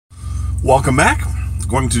Welcome back.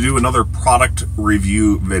 Going to do another product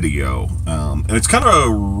review video, and it's kind of a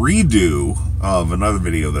redo of another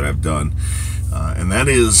video that I've done, and that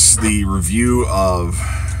is the review of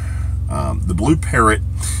the Blue Parrot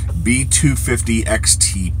B250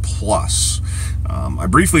 XT Plus. I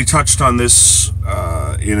briefly touched on this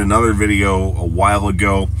in another video a while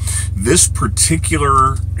ago. This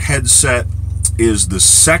particular headset is the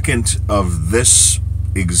second of this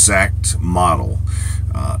exact model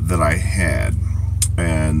that I had,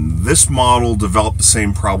 and this model developed the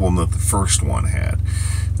same problem that the first one had.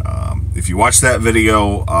 If you watch that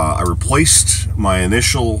video, I replaced my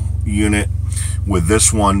initial unit with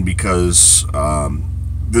this one because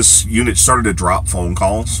this unit started to drop phone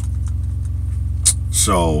calls,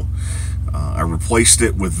 so I replaced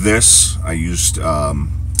it with this. I used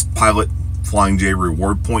Pilot Flying J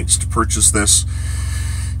reward points to purchase this,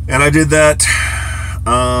 and I did that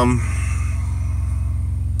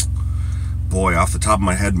boy, off the top of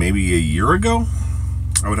my head, maybe a year ago.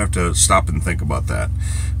 I would have to stop and think about that.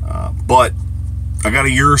 But I got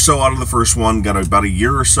a year or so out of the first one, got about a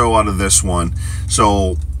year or so out of this one,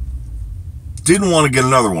 so didn't want to get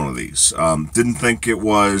another one of these. Didn't think it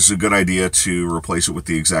was a good idea to replace it with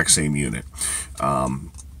the exact same unit.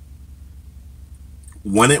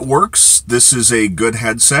 When it works, this is a good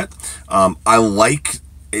headset. I like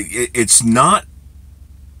it's not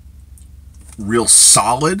real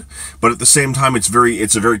solid, but at the same time it's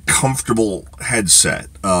a very comfortable headset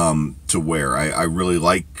to wear. I really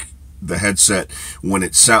like the headset. When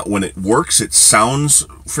it works, it sounds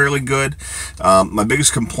fairly good. My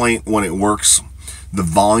biggest complaint when it works, the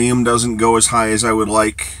volume doesn't go as high as I would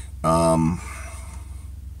like. I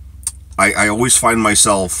always find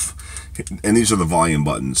myself, and these are the volume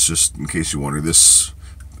buttons, just in case you wonder. This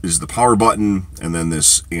is the power button, and then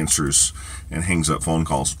this answers and hangs up phone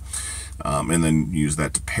calls. And then use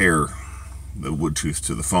that to pair the Bluetooth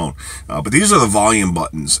to the phone. But these are the volume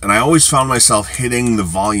buttons, and I always found myself hitting the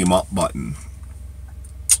volume up button.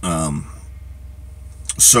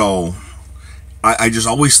 So I just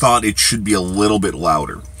always thought it should be a little bit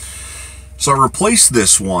louder. So I replaced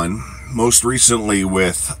this one most recently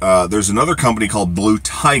with, there's another company called Blue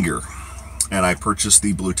Tiger, and I purchased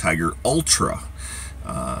the Blue Tiger Ultra.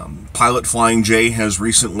 Pilot Flying J has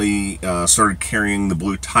recently started carrying the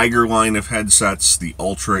Blue Tiger line of headsets. The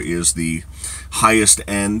Ultra is the highest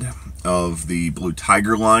end of the Blue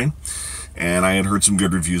Tiger line, and I had heard some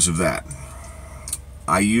good reviews of that.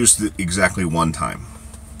 I used it exactly one time.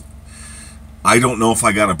 I don't know if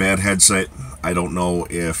I got a bad headset. I don't know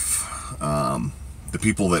if the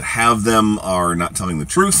people that have them are not telling the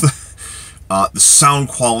truth. The sound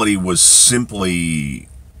quality was simply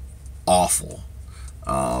awful.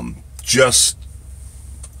 Just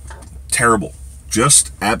terrible,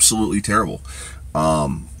 just absolutely terrible.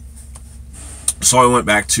 So I went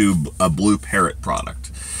back to a Blue Parrot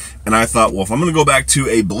product, and I thought, well, if I'm going to go back to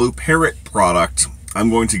a Blue Parrot product, I'm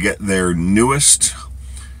going to get their newest,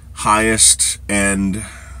 highest end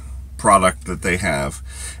product that they have,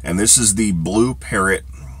 and this is the Blue Parrot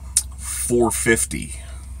 450.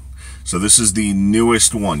 So this is the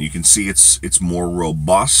newest one. You can see it's more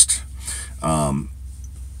robust.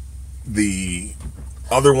 The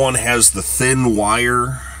other one has the thin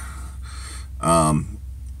wire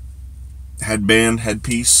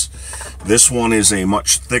headpiece. This one is a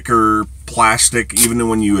much thicker plastic. Even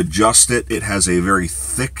when you adjust it, it has a very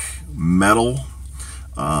thick metal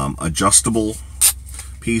adjustable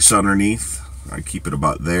piece underneath. I keep it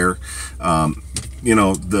about there. You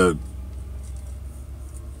know, the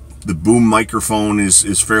boom microphone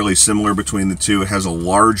is fairly similar between the two. It has a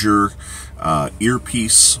larger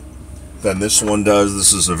earpiece than this one does.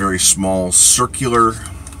 This is a very small circular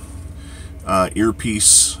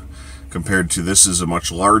earpiece compared to this is a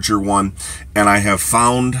much larger one. And I have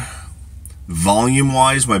found, volume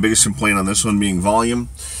wise, my biggest complaint on this one being volume,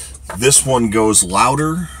 this one goes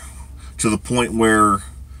louder to the point where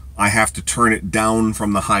I have to turn it down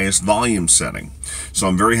from the highest volume setting. So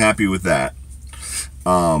I'm very happy with that.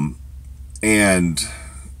 And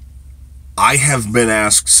I have been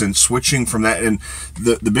asked since switching from that, and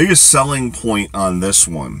the biggest selling point on this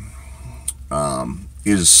one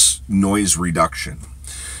is noise reduction.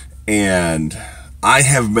 And I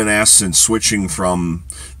have been asked since switching from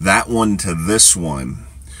that one to this one,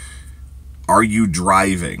 are you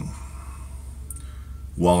driving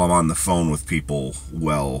while I'm on the phone with people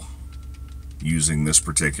while using this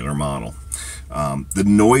particular model? The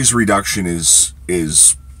noise reduction is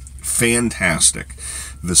fantastic.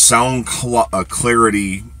 The sound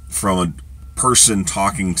clarity from a person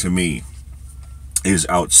talking to me is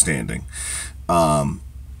outstanding.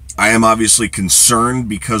 I am obviously concerned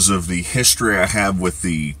because of the history I have with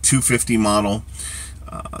the 250 model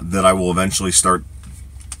that I will eventually start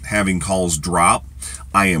having calls drop.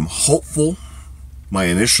 I am hopeful. My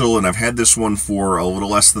initial, and I've had this one for a little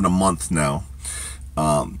less than a month now,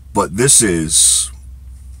 but this is,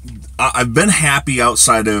 I've been happy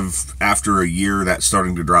outside of after a year that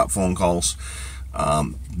starting to drop phone calls.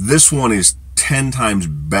 This one is 10 times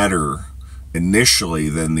better initially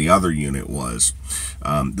than the other unit was.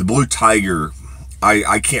 The Blue Tiger,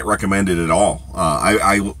 I can't recommend it at all.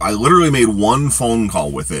 I literally made one phone call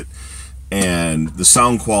with it, and the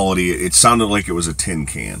sound quality, it sounded like it was a tin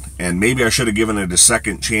can. And maybe I should have given it a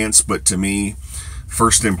second chance, but to me,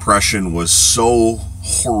 first impression was so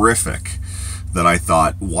horrific that I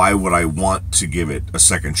thought, why would I want to give it a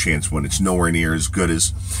second chance when it's nowhere near as good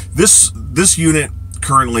as this? This unit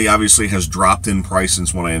currently obviously has dropped in price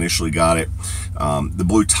since when I initially got it. The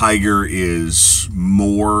Blue Tiger is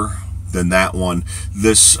more than that one.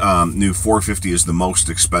 This new 450 is the most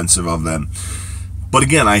expensive of them. But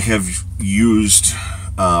again, I have used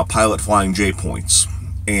Pilot Flying J points,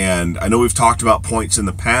 and I know we've talked about points in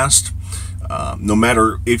the past. No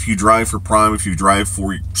matter if you drive for Prime, if you drive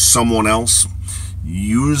for someone else,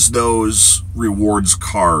 use those rewards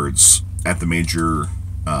cards at the major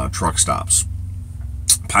truck stops.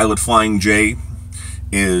 Pilot Flying J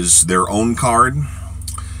is their own card.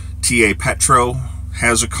 TA Petro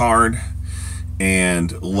has a card,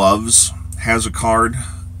 and Loves has a card,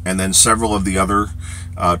 and then several of the other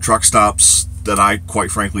truck stops that I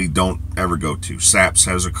quite frankly don't ever go to. Saps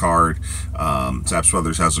has a card. Saps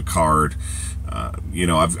Brothers has a card. You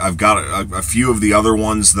know, I've got a few of the other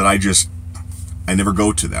ones that I never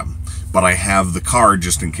go to them, but I have the card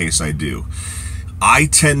just in case I do. I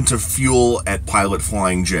tend to fuel at Pilot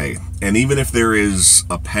Flying J, and even if there is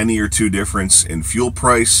a penny or two difference in fuel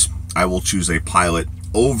price, I will choose a Pilot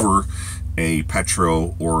over a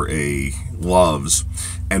Petro or a Loves.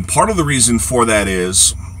 And part of the reason for that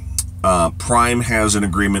is Prime has an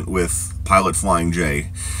agreement with Pilot Flying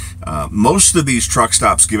J. Most of these truck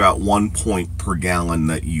stops give out 1 point per gallon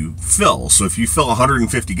that you fill. So if you fill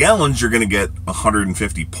 150 gallons, you're going to get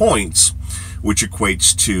 150 points, which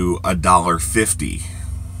equates to $1.50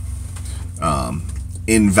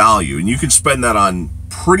 in value. And you can spend that on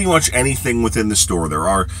pretty much anything within the store. There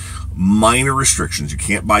are minor restrictions. You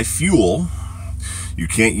can't buy fuel. You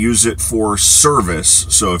can't use it for service.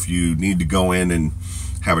 So if you need to go in and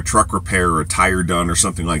have a truck repair or a tire done or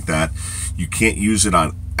something like that, you can't use it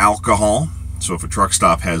on alcohol. So if a truck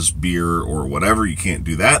stop has beer or whatever, you can't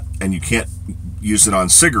do that. And you can't use it on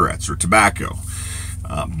cigarettes or tobacco.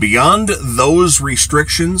 Beyond those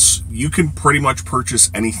restrictions, you can pretty much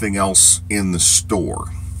purchase anything else in the store.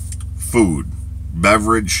 Food,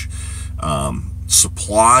 beverage,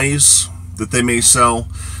 supplies that they may sell,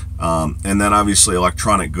 and then obviously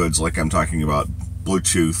electronic goods like I'm talking about,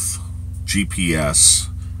 Bluetooth, GPS,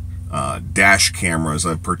 dash cameras.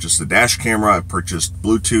 I've purchased a dash camera, I've purchased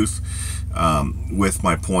Bluetooth with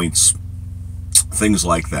my points, things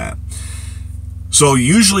like that. So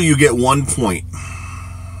usually you get 1 point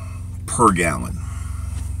per gallon.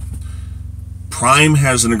 Prime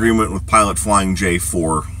has an agreement with Pilot Flying J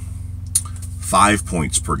for 5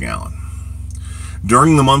 points per gallon.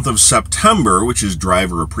 During the month of September, which is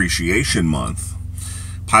Driver Appreciation Month,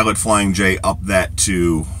 Pilot Flying J upped that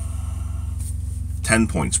to 10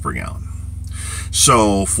 points per gallon.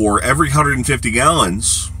 So for every 150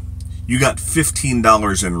 gallons, you got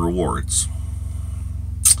 $15 in rewards.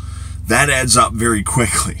 That adds up very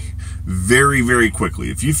quickly. Very, very quickly.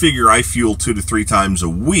 If you figure I fuel 2 to 3 times a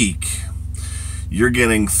week, you're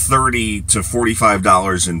getting $30 to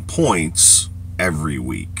 $45 in points every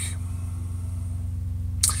week.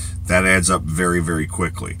 That adds up very, very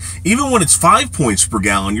quickly. Even when it's 5 points per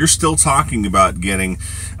gallon, you're still talking about getting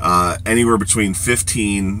anywhere between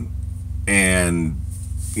 15 and,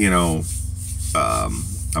 you know,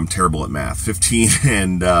 I'm terrible at math. 15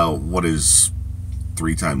 and what is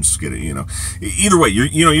 3 times get it, you know. Either way, you're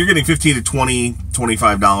getting $15 to $20,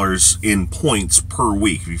 $25 in points per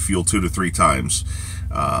week if you fuel 2 to 3 times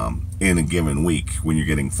in a given week when you're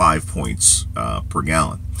getting 5 points per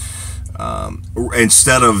gallon.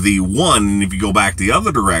 Instead of the 1, if you go back the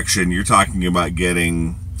other direction, you're talking about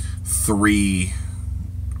getting $3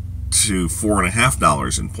 to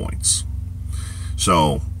 $4.50 in points.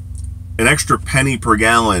 So an extra penny per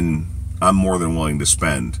gallon I'm more than willing to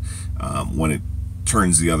spend when it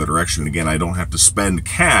turns the other direction. Again, I don't have to spend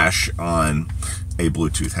cash on a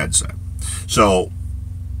Bluetooth headset. So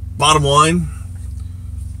bottom line,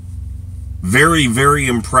 very, very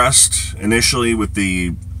impressed initially with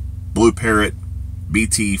the Blue Parrot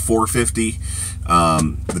BT450.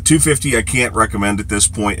 The 250 I can't recommend at this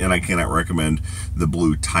point, and I cannot recommend the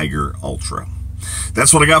Blue Tiger Ultra.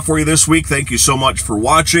 That's what I got for you this week. Thank you so much for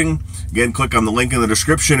watching. Again, click on the link in the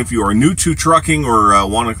description. If you are new to trucking or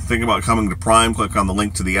want to think about coming to Prime, click on the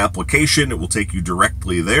link to the application. It will take you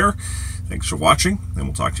directly there. Thanks for watching, and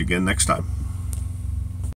we'll talk to you again next time.